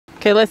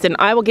Okay, listen,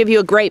 I will give you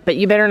a grape, but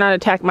you better not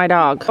attack my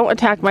dog. Don't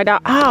attack my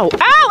dog. Ow!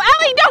 Ow!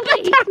 Ellie, don't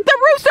attack the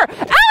rooster!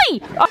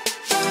 Ellie! Oh.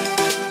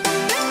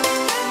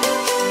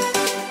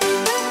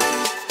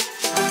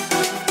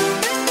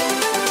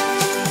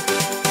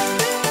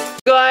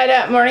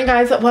 Good morning,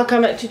 guys.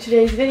 Welcome to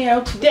today's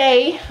video.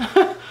 Today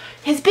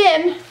has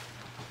been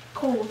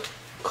cold.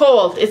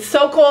 Cold. It's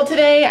so cold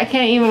today. I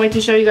can't even wait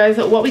to show you guys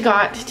what we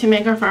got to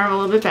make our farm a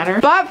little bit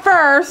better. But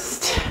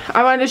first,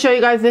 I wanted to show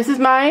you guys, this is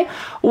my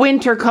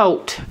winter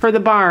coat for the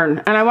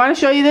barn. And I want to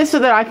show you this so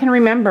that I can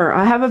remember.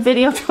 I have a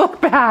video to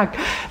look back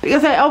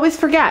because I always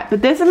forget.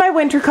 But this is my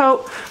winter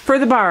coat for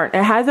the barn.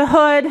 It has a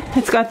hood.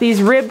 It's got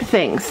these ribbed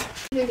things.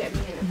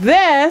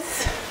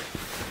 This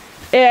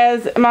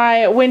is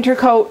my winter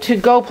coat to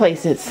go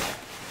places.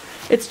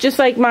 It's just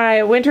like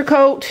my winter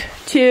coat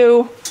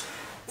to...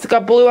 It's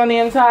got blue on the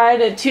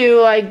inside to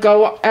like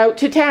go out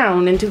to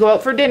town and to go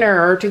out for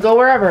dinner or to go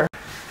wherever.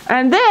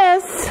 And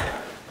this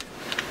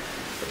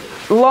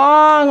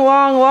long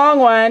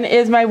one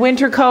is my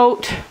winter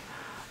coat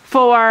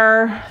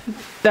for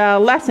the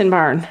lesson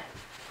barn,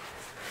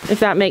 if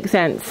that makes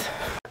sense.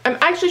 I'm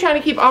actually trying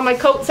to keep all my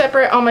coats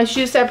separate, all my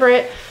shoes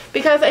separate,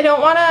 because I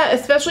don't want to,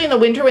 especially in the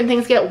winter when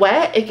things get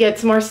wet, it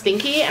gets more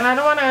stinky, and I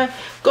don't want to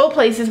go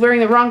places wearing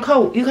the wrong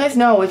coat. You guys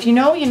know. If you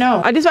know, you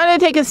know. I just wanted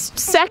to take a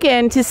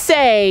second to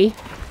say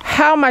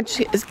how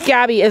much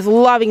Gabby is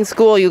loving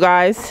school, you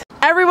guys.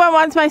 Everyone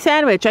wants my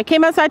sandwich. I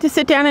came outside to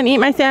sit down and eat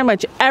my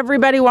sandwich.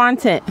 Everybody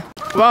wants it.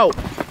 Whoa.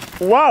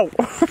 Whoa.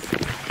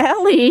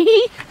 Ellie.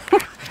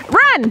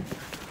 Run.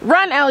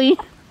 Run, Ellie.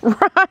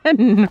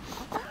 Run.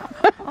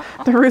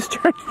 The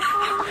rooster.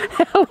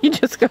 Ellie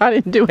just got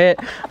into it.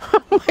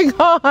 Oh my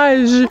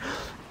gosh.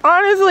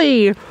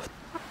 Honestly,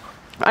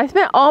 I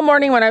spent all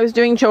morning when I was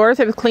doing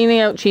chores, I was cleaning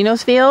out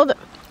Chino's field,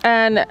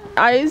 and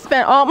I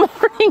spent all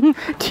morning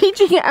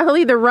teaching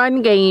Ellie the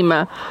run game.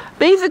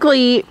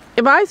 Basically,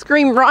 if I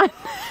scream run,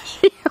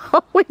 she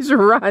always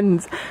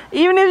runs,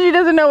 even if she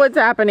doesn't know what's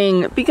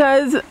happening,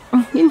 because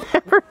you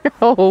never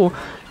know.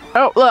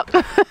 Oh, look.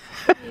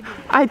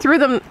 I threw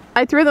them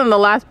the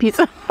last piece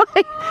of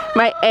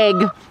my egg.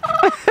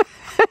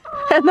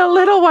 And the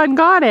little one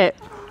got it.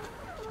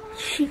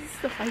 She's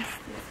the feistiest.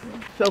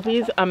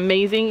 Sophie's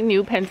amazing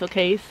new pencil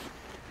case,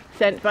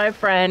 sent by a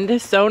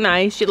friend. So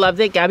nice. She loves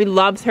it. Gabby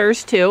loves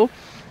hers too.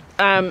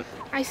 I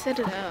set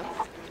it up.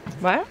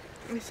 What?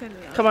 I set it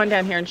up. Come on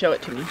down here and show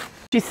it to me.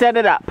 She set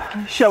it up.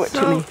 Show it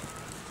to me.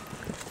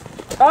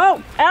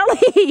 Oh,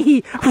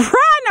 Ellie!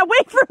 Run away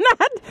from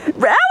that!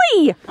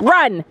 Ellie!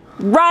 Run!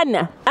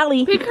 Run!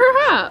 Ellie! Pick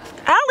her up!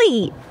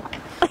 Ellie!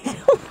 I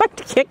don't want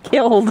to get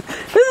killed.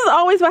 This is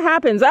always what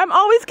happens. I'm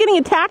always getting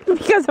attacked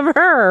because of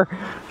her.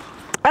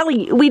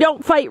 Ellie, we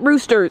don't fight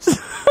roosters.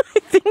 I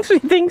think she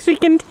thinks we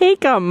can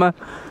take them.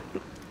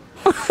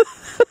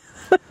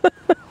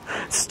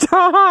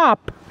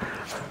 Stop.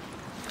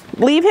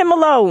 Leave him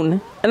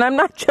alone. And I'm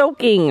not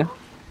joking.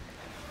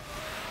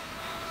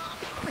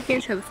 I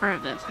can't show the front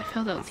of this. I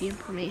filled out the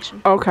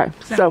information. Okay.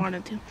 Because I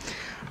wanted to.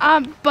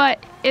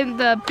 But in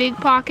the big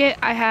pocket,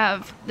 I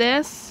have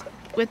this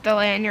with the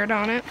lanyard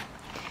on it.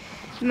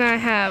 And then I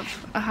have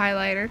a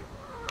highlighter.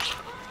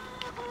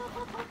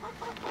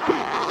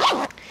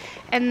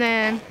 And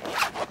then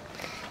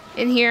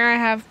in here I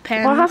have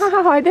pens.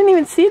 Wow, I didn't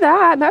even see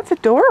that. That's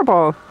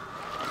adorable.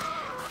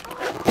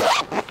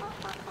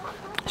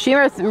 She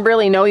must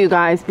really know you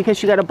guys because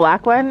she got a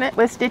black one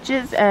with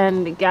stitches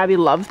and Gabby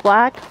loves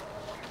black.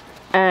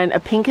 And a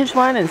pinkish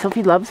one and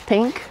Sophie loves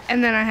pink.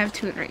 And then I have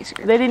two erasers.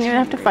 They didn't even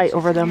have to fight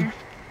over them.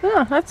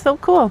 Oh, that's so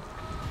cool.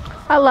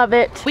 I love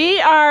it. We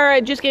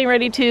are just getting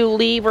ready to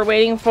leave. We're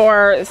waiting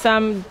for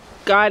some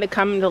guy to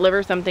come and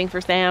deliver something for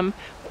Sam.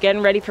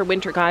 Getting ready for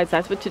winter, guys.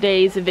 That's what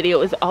today's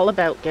video is all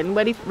about. Getting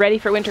ready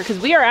for winter, because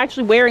we are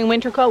actually wearing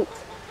winter coats.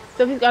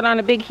 Sophie's got on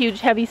a big,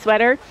 huge, heavy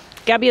sweater.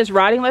 Gabby has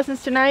riding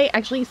lessons tonight.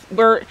 Actually, we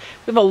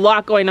have a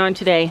lot going on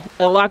today.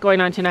 A lot going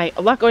on tonight.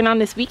 A lot going on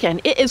this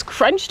weekend. It is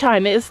crunch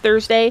time. It is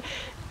Thursday.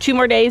 2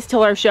 more days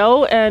till our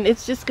show, and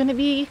it's just gonna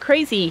be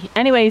crazy.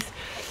 Anyways,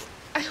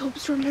 I hope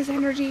Storm has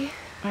energy.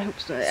 I hope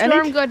so.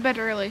 Storm good, but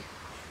early.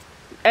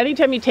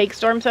 Anytime you take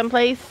Storm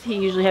someplace, he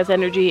usually has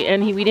energy,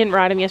 and we didn't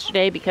ride him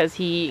yesterday because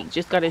he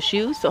just got his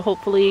shoes, so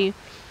hopefully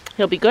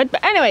he'll be good.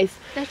 But anyways,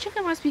 that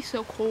chicken must be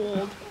so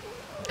cold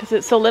because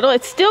it's so little.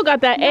 It's still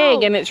got that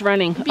egg and it's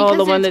running. Oh,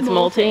 the one that's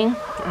molting.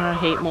 I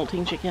hate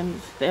molting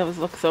chickens. They always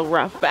look so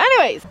rough. But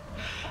anyways,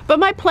 but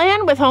my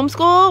plan with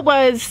homeschool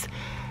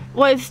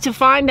was to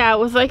find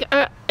out,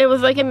 it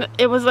was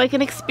like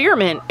an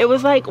experiment. It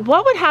was like,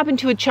 what would happen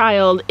to a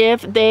child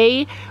if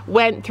they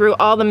went through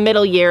all the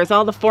middle years,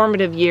 all the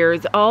formative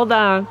years,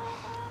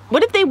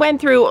 what if they went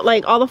through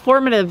like all the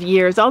formative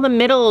years, all the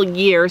middle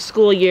years,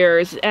 school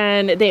years,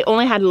 and they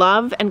only had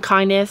love and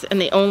kindness, and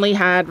they only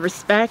had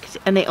respect,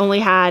 and they only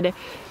had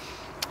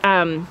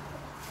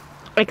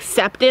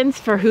acceptance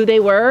for who they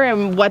were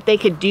and what they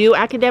could do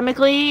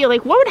academically?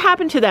 Like, what would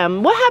happen to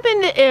them? What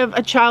happened if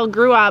a child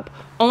grew up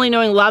only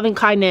knowing love and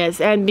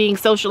kindness and being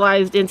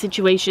socialized in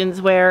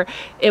situations where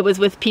it was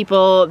with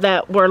people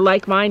that were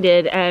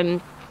like-minded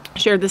and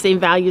shared the same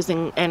values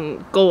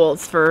and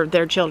goals for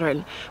their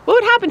children, what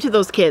would happen to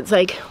those kids?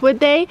 Like,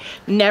 would they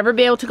never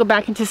be able to go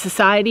back into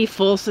society,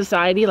 full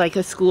society, like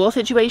a school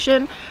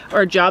situation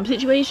or a job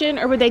situation,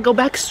 or would they go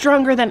back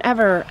stronger than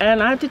ever?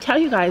 And I have to tell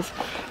you guys,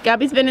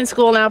 Gabby's been in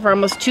school now for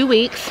almost 2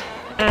 weeks,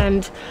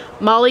 and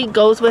Molly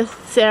goes with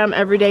Sam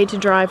every day to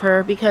drive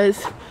her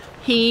because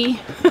she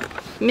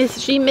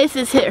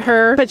misses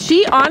her. But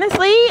she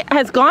honestly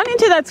has gone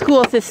into that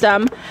school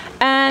system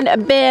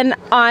and been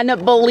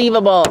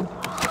unbelievable.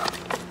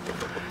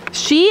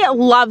 She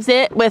loves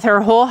it with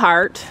her whole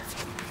heart.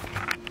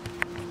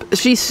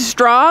 She's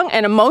strong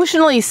and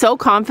emotionally so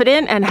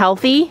confident and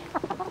healthy.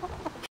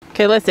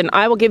 Okay, listen,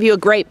 I will give you a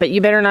grape, but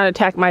you better not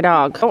attack my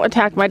dog. Don't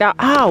attack my dog.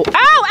 Ow!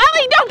 Ow!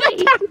 Ellie, don't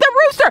attack the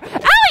rooster!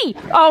 Ellie!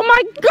 Oh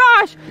my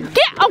gosh!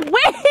 Get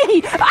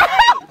away!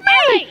 Ow,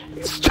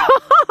 me!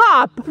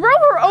 Stop! Throw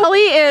her over. Ellie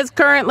is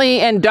currently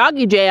in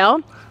doggy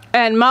jail,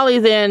 and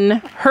Molly's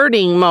in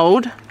herding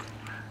mode.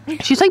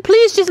 She's like,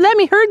 please just let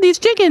me herd these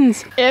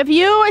chickens. If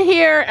you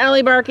hear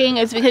Ellie barking,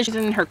 it's because she's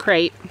in her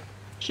crate.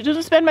 She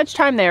doesn't spend much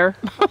time there,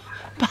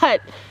 but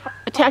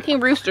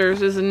attacking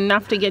roosters is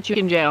enough to get you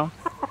in jail.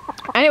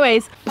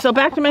 Anyways, so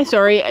back to my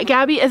story.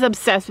 Gabby is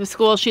obsessed with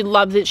school. She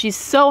loves it. She's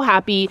so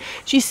happy.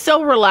 She's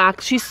so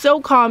relaxed. She's so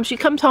calm. She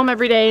comes home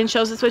every day and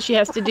shows us what she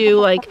has to do.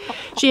 Like,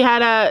 she had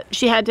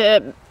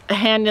to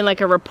hand in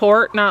like a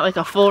report, not like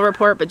a full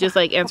report, but just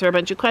like answer a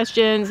bunch of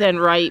questions and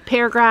write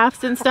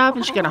paragraphs and stuff,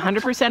 and she got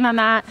 100% on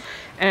that.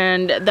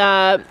 And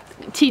the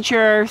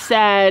teacher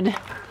said,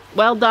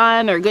 well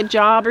done, or good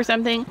job, or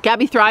something.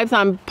 Gabby thrives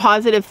on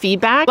positive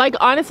feedback. Like,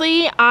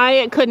 honestly,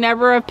 I could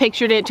never have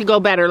pictured it to go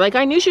better. Like,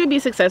 I knew she would be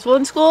successful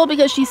in school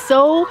because she's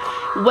so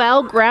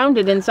well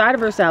grounded inside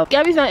of herself.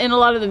 Gabby's not in a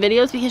lot of the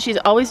videos because she's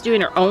always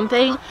doing her own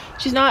thing.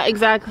 She's not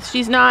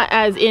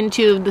as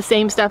into the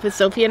same stuff as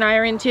Sophie and I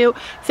are into.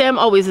 Sam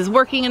always is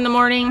working in the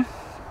morning,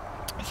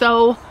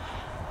 so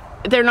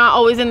they're not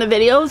always in the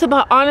videos.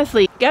 But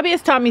honestly, Gabby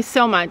has taught me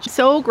so much.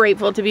 So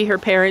grateful to be her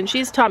parent.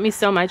 She's taught me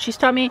so much. She's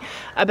taught me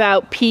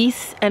about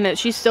peace, and that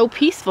she's so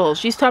peaceful.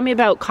 She's taught me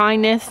about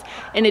kindness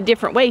in a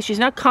different way. She's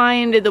not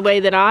kind the way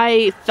that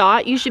I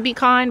thought you should be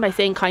kind, by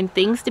saying kind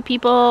things to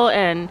people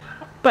and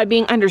by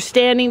being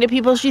understanding to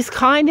people. She's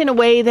kind in a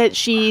way that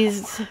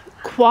she's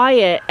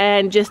quiet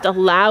and just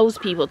allows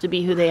people to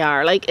be who they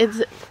are. Like,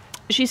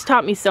 she's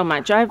taught me so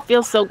much. I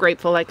feel so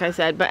grateful, like I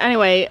said. But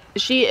anyway,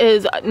 she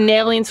is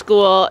nailing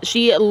school.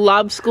 She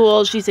loves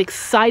school. She's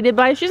excited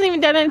by it. She hasn't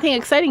even done anything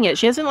exciting yet.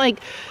 She hasn't like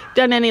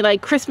done any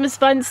like Christmas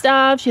fun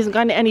stuff. She hasn't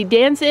gone to any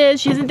dances.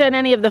 She hasn't done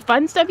any of the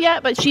fun stuff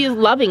yet, but she is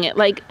loving it.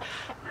 Like,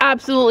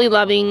 absolutely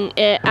loving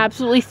it,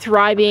 absolutely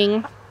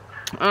thriving.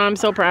 I'm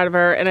so proud of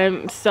her, and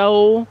I'm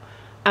so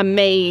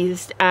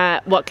amazed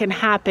at what can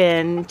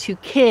happen to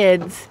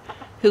kids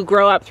who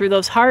grow up through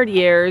those hard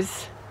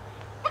years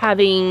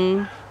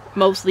having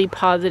mostly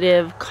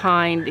positive,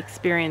 kind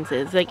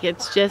experiences. Like,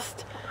 it's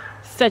just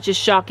such a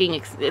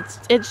shocking,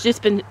 it's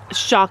just been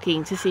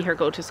shocking to see her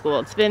go to school.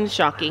 It's been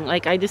shocking.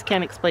 Like, I just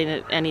can't explain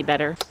it any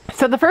better.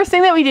 So the first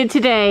thing that we did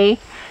today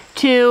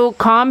to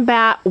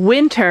combat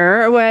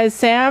winter was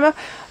Sam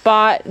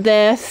bought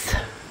this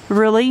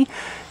really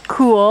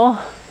cool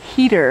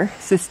heater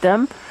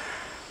system.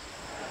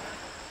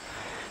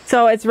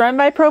 So it's run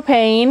by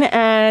propane,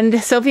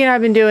 and Sophie and I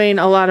have been doing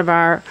a lot of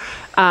our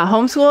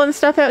homeschool and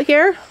stuff out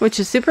here, which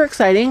is super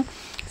exciting.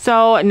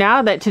 So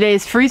now that today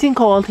is freezing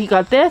cold, he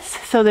got this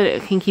so that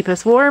it can keep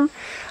us warm.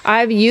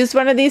 I've used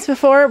one of these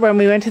before when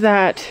we went to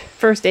that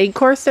first aid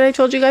course that I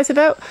told you guys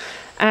about,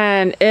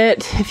 and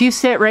if you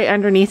sit right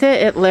underneath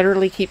it, it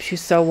literally keeps you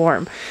so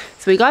warm.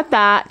 So we got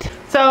that.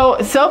 So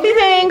Sophie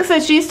thinks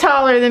that she's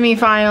taller than me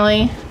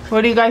finally.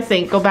 What do you guys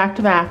think? Go back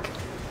to back.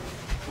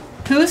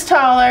 Who's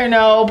taller?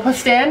 No,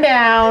 stand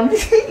down.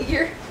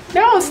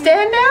 No,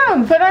 stand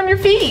down. Put on your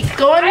feet.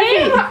 Go on your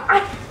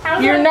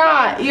feet. You're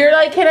not. You're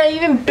like, can I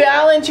even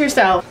balance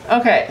yourself?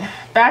 Okay,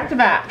 back to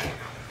back.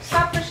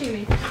 Stop pushing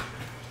me.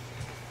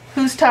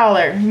 Who's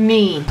taller?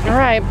 Me. All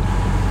right.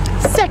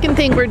 Second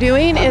thing we're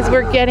doing is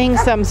we're getting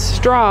some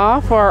straw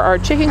for our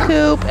chicken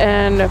coop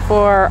and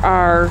for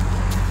our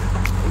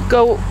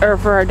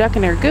for our duck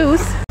and our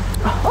goose.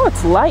 Oh,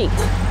 it's light.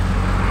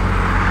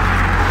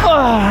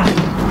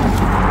 Oh.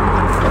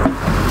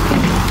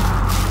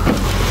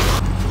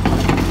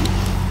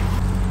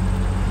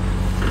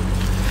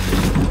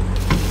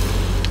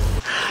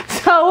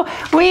 So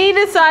we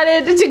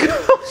decided to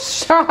go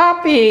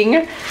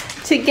shopping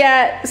to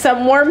get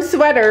some warm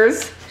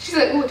sweaters. She's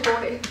like, ooh,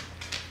 toy.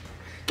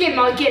 Get it,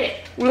 Molly, get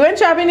it. We went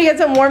shopping to get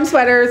some warm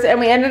sweaters, and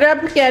we ended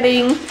up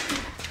getting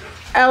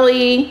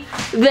Ellie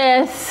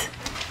this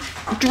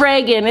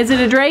dragon. Is it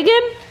a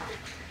dragon?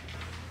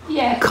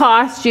 Yeah.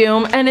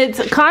 Costume, and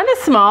it's kind of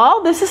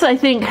small. This is, I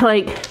think,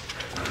 like,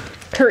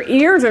 her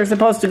ears are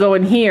supposed to go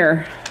in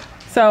here.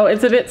 So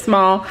it's a bit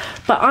small,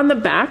 but on the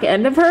back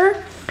end of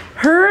her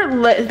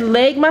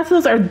leg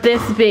muscles are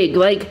this big.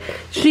 Like,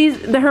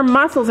 her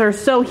muscles are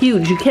so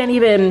huge, you can't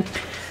even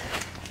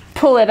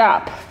pull it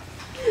up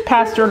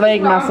past her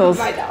leg muscles.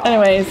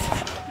 Anyways,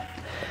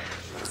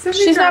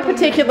 She's not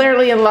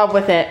particularly in love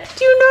with it.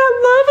 Do you not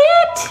love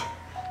it?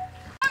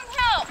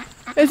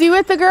 Is he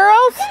with the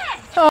girls?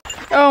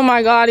 Oh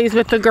my God, he's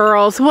with the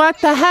girls. What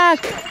the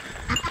heck?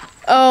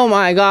 Oh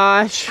my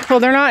gosh. Well,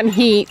 they're not in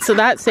heat, so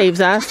that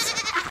saves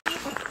us.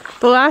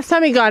 The last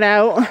time he got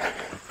out,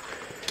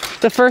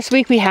 the first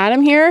week we had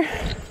him here,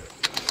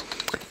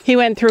 he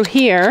went through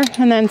here,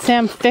 and then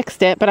Sam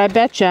fixed it, but I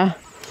betcha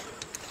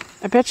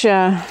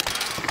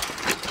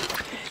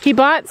he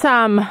bought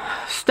some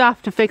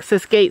stuff to fix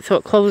this gate so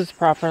it closes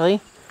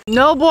properly.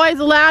 No boys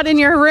allowed in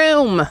your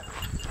room.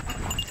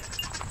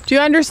 Do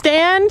you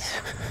understand?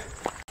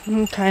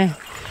 Okay.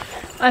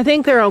 I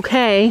think they're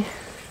okay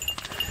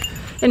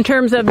in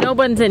terms of no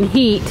one's in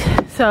heat,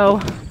 so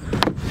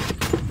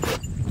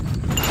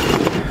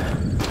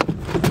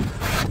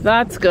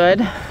that's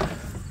good.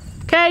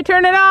 Okay,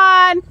 turn it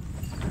on.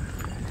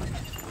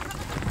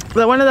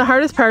 But one of the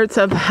hardest parts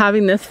of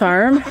having this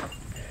farm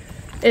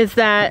is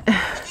that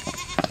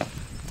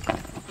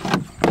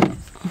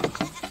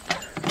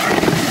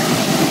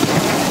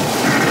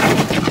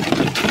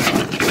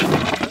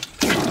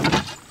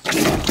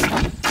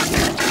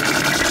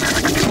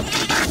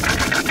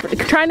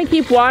trying to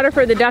keep water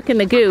for the duck and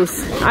the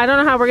goose. I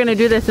don't know how we're going to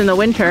do this in the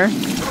winter.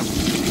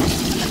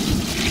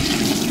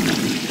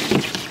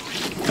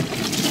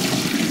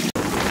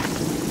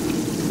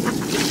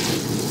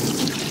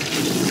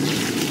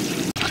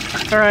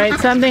 All right,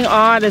 something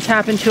odd has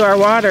happened to our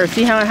water.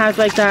 See how it has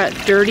like that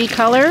dirty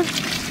color?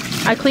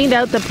 I cleaned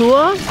out the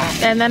pool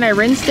and then I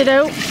rinsed it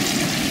out.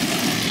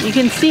 You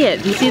can see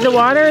it. You see the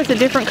water is a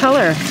different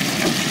color.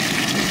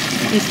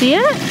 You see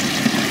it?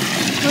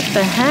 What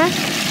the heck?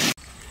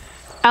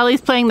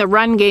 Ellie's playing the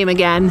run game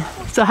again.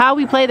 So how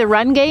we play the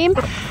run game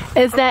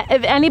is that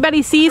if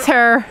anybody sees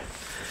her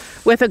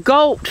with a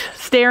goat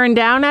staring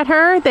down at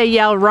her, they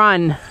yell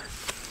run.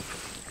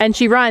 And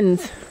she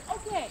runs.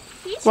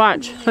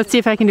 Watch. Let's see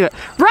if I can do it.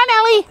 Run,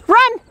 Ellie!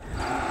 Run!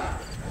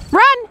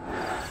 Run!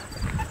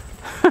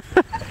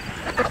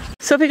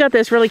 Sophie got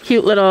this really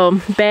cute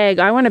little bag.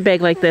 I want a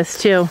bag like this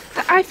too.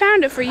 I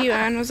found it for you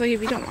and was like,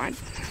 if you don't mind.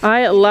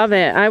 I love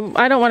it.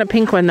 I don't want a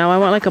pink one though. I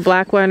want like a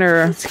black one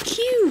or... It's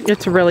cute.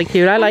 It's really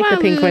cute. I like the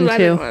pink one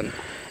too. One.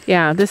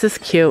 Yeah, this is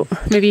cute.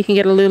 Maybe you can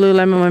get a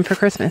Lululemon one for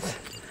Christmas.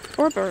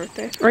 Or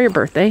birthday. Or your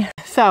birthday.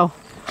 So,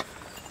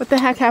 what the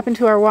heck happened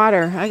to our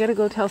water? I gotta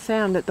go tell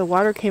Sam that the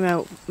water came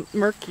out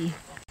murky.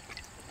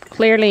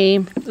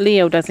 Clearly,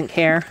 Leo doesn't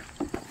care.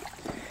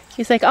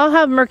 He's like, I'll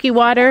have murky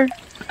water.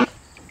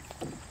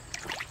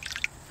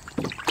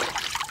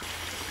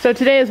 So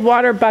today is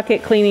water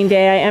bucket cleaning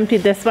day. I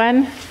emptied this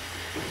one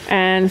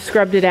and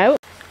scrubbed it out.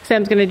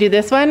 Sam's gonna do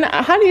this one.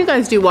 How do you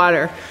guys do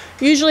water?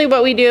 Usually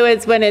what we do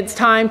is when it's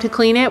time to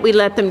clean it, we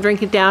let them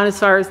drink it down as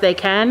far as they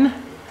can.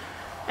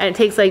 And it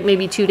takes like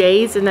maybe 2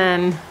 days and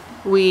then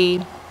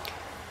we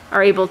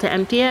are able to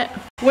empty it.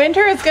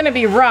 Winter is gonna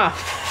be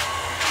rough.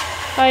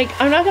 Like,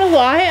 I'm not gonna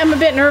lie, I'm a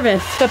bit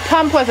nervous. The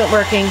pump wasn't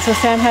working, so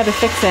Sam had to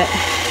fix it.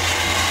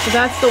 So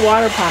that's the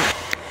water pump.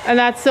 And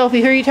that's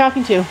Sophie. Who are you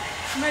talking to?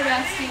 My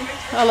bestie.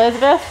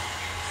 Elizabeth?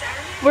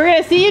 We're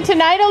gonna see you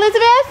tonight,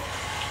 Elizabeth?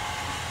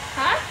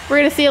 Huh? We're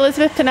gonna see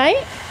Elizabeth tonight?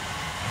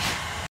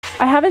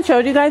 I haven't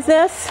showed you guys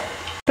this,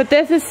 but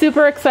this is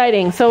super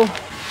exciting. So,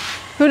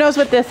 who knows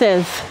what this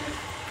is?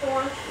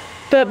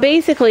 But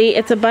basically,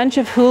 it's a bunch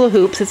of hula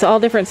hoops. It's all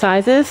different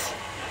sizes.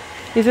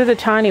 These are the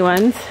tiny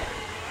ones.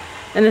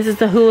 And this is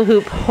the hula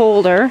hoop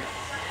holder.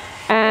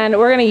 And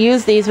we're gonna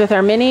use these with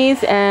our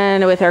minis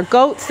and with our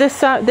goats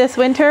this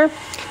winter.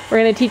 We're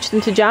gonna teach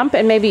them to jump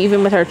and maybe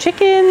even with our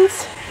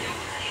chickens.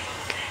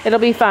 It'll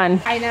be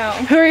fun. I know.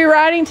 Who are you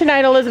riding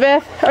tonight,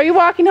 Elizabeth? Are you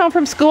walking home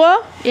from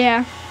school?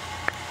 Yeah.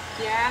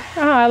 Yeah.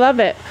 Oh, I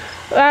love it.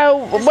 This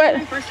is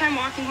my first time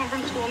walking home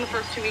from school in the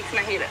first 2 weeks and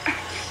I hate it.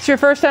 It's your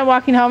first time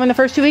walking home in the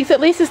first 2 weeks?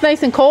 At least it's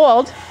nice and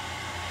cold.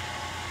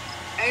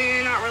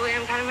 Not really.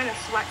 I'm kind of in a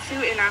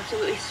sweatsuit and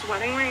absolutely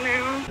sweating right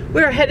now.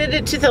 We're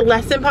headed to the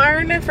lesson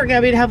barn for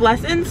Gabby to have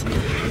lessons.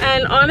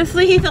 And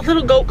honestly, the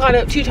little goat got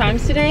out 2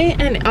 times today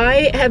and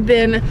I have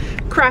been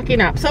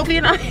cracking up. Sophie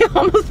and I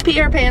almost pee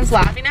our pants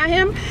laughing at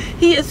him.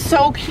 He is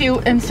so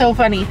cute and so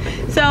funny.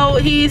 So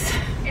It's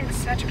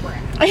such a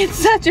brat. It's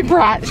such a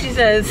brat, she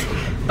says.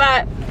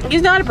 But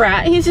he's not a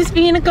brat, he's just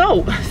being a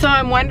goat. So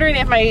I'm wondering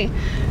if my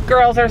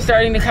girls are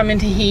starting to come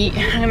into heat.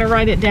 I'm gonna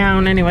write it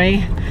down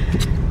anyway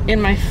in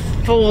my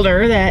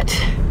folder that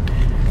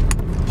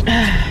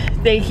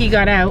he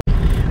got out.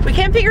 We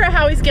can't figure out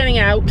how he's getting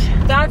out.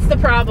 That's the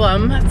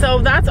problem. So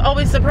that's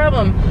always the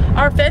problem.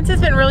 Our fence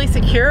has been really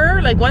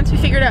secure. Like once we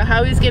figured out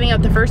how he was getting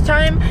out the first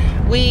time,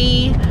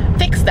 we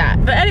fixed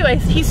that. But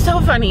anyways, he's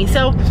so funny.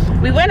 So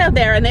we went out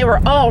there and they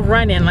were all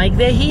running. Like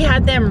he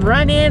had them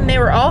running. They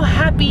were all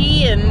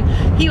happy and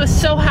he was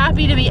so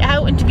happy to be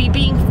out and to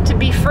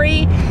be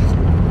free.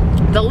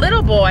 The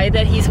little boy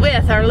that he's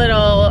with, our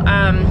little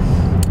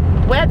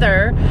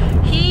Weather,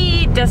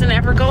 he doesn't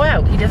ever go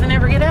out. He doesn't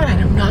ever get out. I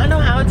do not know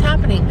how it's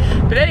happening.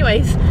 But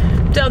anyways,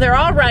 so they're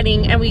all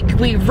running and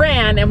we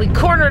ran and we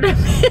cornered him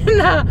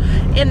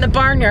in the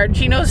barnyard,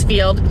 Gino's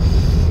field.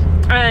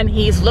 And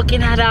he's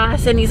looking at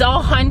us and he's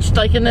all hunched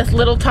like in this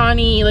little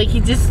tawny, like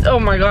he just, oh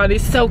my god,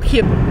 he's so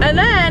cute. And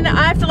then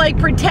I have to like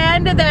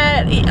pretend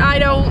that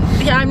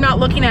I'm not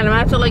looking at him. I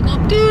have to like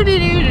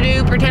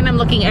pretend I'm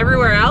looking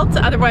everywhere else.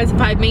 Otherwise, if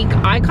I make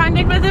eye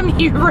contact with him,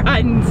 he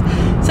runs.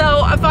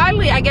 So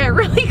finally I get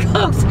really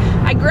close.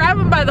 I grab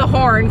him by the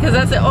horn because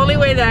that's the only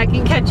way that I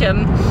can catch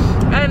him.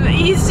 And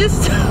he's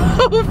just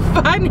so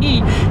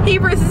funny. He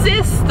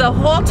resists the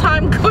whole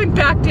time going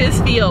back to his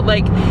field.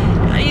 Like,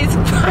 he's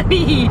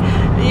funny.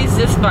 He's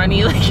just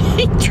funny. Like,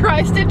 he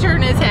tries to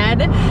turn his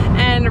head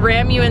and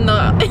ram you in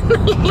the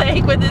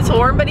leg with his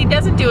horn, but he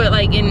doesn't do it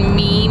like in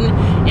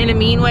a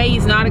mean way.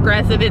 He's not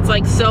aggressive. It's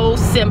like so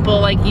simple.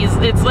 Like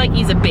it's like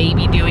he's a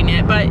baby doing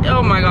it. But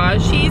oh my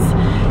gosh,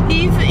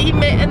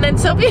 and then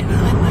Sophie and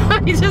I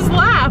just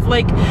laugh.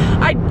 Like,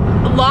 I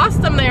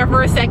lost him there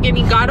for a second.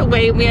 He got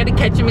away and we had to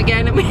catch him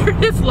again and we were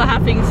just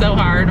laughing so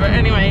hard. But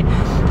anyway,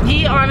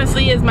 he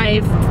honestly is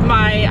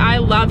I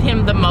love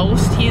him the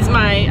most.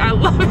 I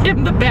love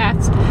him the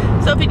best.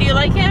 Sophie, do you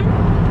like him?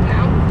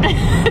 No.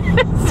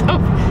 So,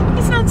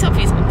 he's not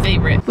Sophie's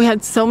favorite. We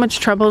had so much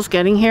troubles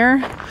getting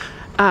here.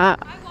 I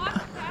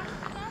walked fast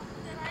enough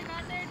that I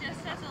got there just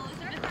as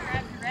Elizabeth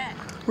grabbed Red.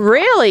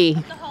 Really?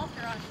 The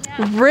halter on,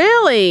 yeah.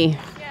 Really?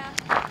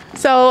 Yeah.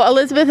 So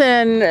Elizabeth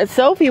and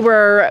Sophie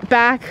were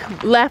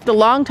left a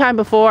long time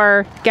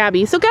before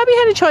Gabby. So Gabby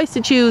had a choice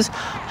to choose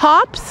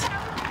hops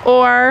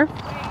or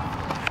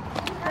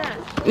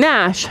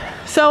Nash.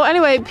 So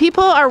anyway,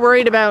 people are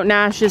worried about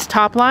Nash's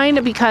top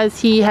line because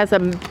he has a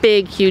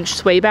big, huge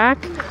sway back.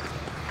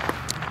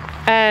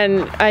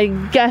 And I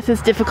guess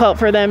it's difficult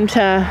for them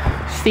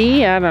to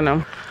see. I don't know.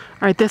 All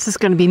right, this is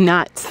going to be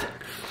nuts.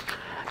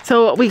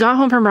 So we got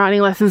home from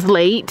riding lessons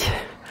late.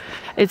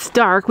 It's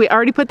dark. We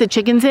already put the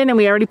chickens in and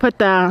we already put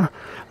the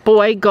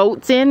boy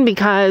goats in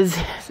because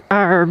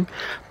our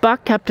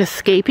buck kept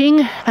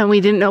escaping and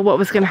we didn't know what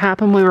was going to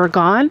happen when we were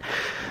gone.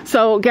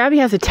 So Gabby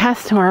has a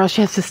test tomorrow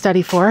she has to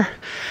study for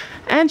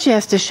and she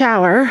has to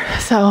shower.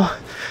 So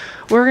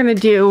we're going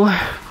to do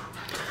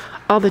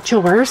all the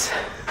chores.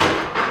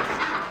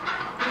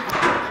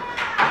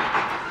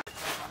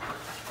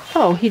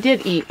 Oh, he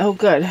did eat. Oh,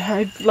 good.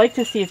 I'd like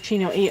to see if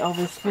Chino ate all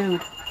this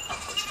food.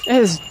 It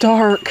is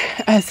dark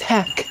as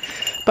heck,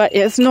 but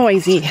it's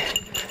noisy.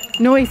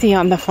 Noisy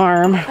on the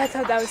farm. I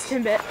thought that was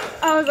Timbit.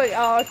 I was like,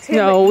 oh, Timbit.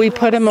 No, we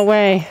put him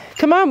away.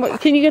 Come on,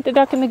 can you get the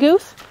duck and the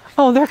goose?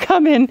 Oh, they're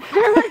coming.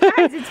 They're like,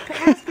 guys, it's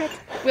past it.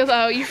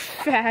 Willow, you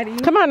fatty.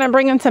 Come on, I'm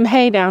bringing some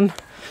hay down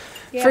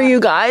for you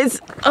guys.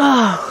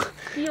 Oh,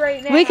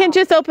 right now. We can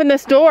just open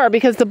this door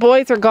because the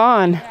boys are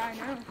gone. Yeah, I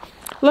know.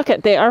 Look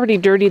at, they already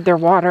dirtied their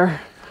water.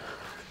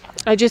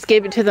 I just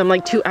gave it to them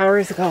like 2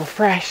 hours ago,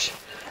 fresh.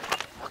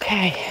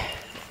 Okay.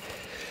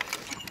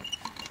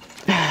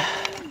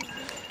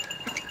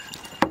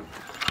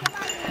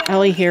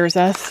 Ellie hears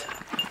us.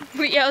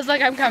 Yeah, I was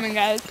like, I'm coming,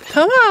 guys.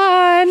 Come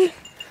on.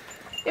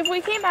 If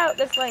we came out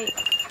this late,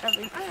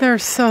 they're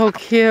so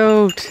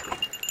cute.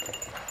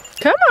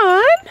 Come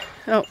on.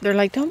 Oh, they're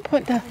like, don't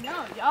put the... I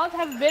know, y'all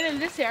haven't been in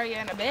this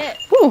area in a bit.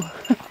 Ooh.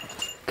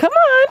 Come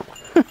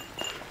on.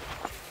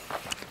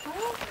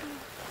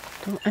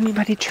 Don't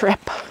anybody trip.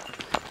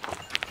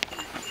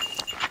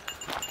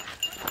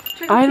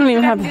 I don't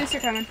even have... Rooster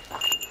coming.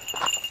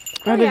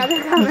 Oh, yeah,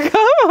 they're coming.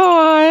 Come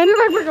on. They're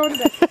like, we're going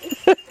to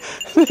bed.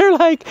 They're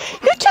like,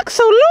 you took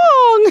so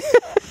long.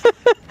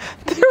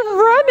 They're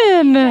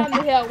running. Down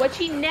the hill, which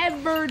he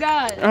never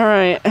does. All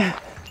right.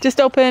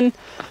 Just open.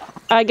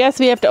 I guess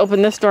we have to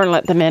open this door and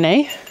let them in,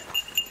 eh?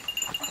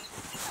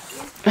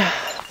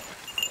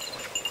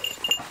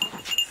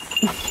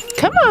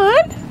 Come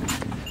on.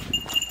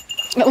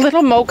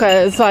 Little Mocha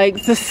is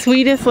like the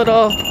sweetest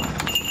little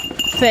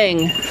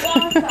thing.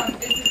 Blossom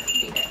is the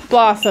sweetest.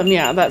 Blossom,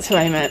 yeah, that's what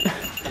I meant.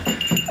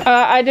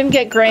 I didn't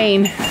get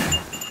grain.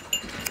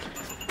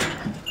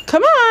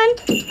 Come on.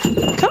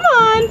 Come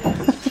on.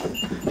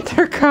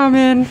 They're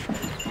coming.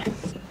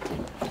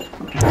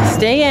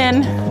 Stay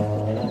in.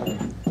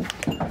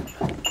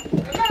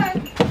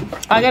 Okay.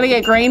 I gotta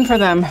get grain for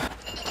them.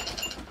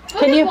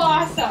 Can you?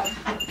 Blossom.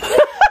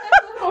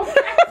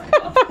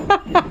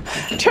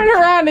 Turn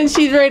around and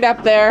she's right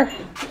up there.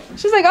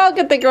 She's like, I'll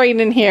get the grain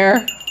in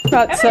here.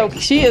 That's so,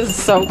 she is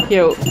so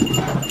cute.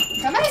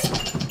 Come on.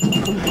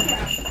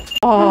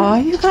 Aw,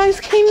 you guys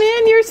came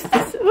in.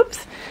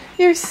 Oops.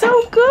 You're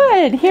so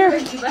good. Here.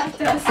 You left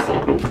us.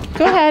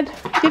 Go ahead.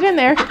 Get in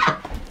there.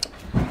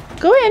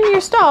 Go in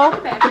your stall.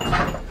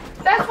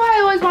 That's why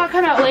I always want to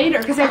come out later,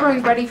 because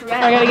everyone's ready for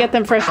bed. I gotta get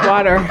them fresh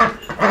water.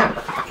 Yeah,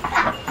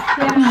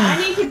 I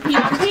need to pee.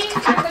 I'm peeing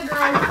for the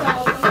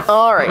girls, so.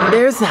 All right,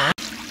 there's that.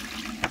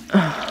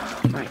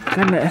 Oh my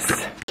goodness.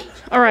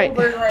 All right.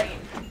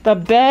 The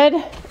bed,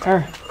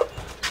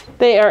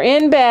 they are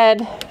in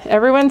bed.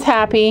 Everyone's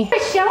happy.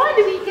 Show on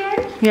the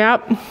weekend.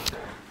 Yep.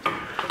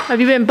 Have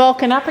you been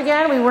bulking up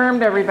again? We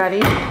wormed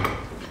everybody.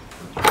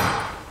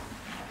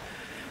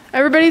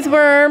 Everybody's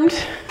wormed.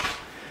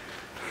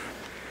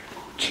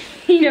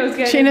 Chino's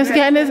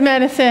getting his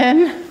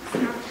medicine.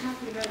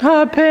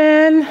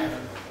 Hoppin'.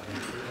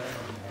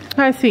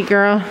 Hi, sweet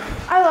girl.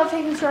 I love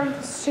taking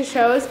Storms to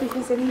shows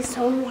because then he's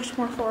so much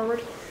more forward.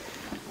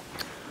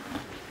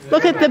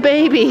 Look at the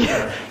baby.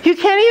 You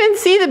can't even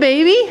see the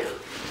baby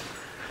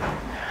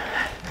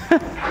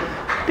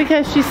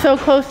because she's so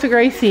close to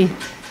Gracie.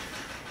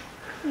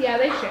 Yeah,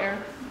 they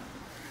share.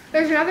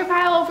 There's another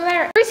pile over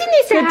there. Gracie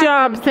needs to Good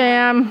job,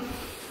 Sam.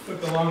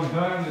 Took a long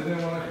time, they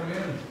didn't want to come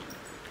in.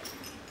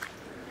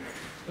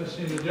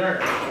 Especially in the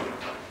dark.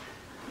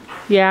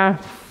 Yeah.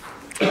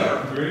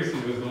 Gracie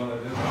was the one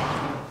that did it.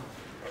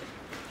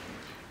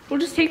 We'll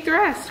just take the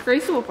rest.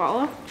 Gracie will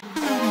follow.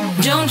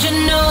 Don't you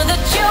know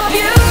that you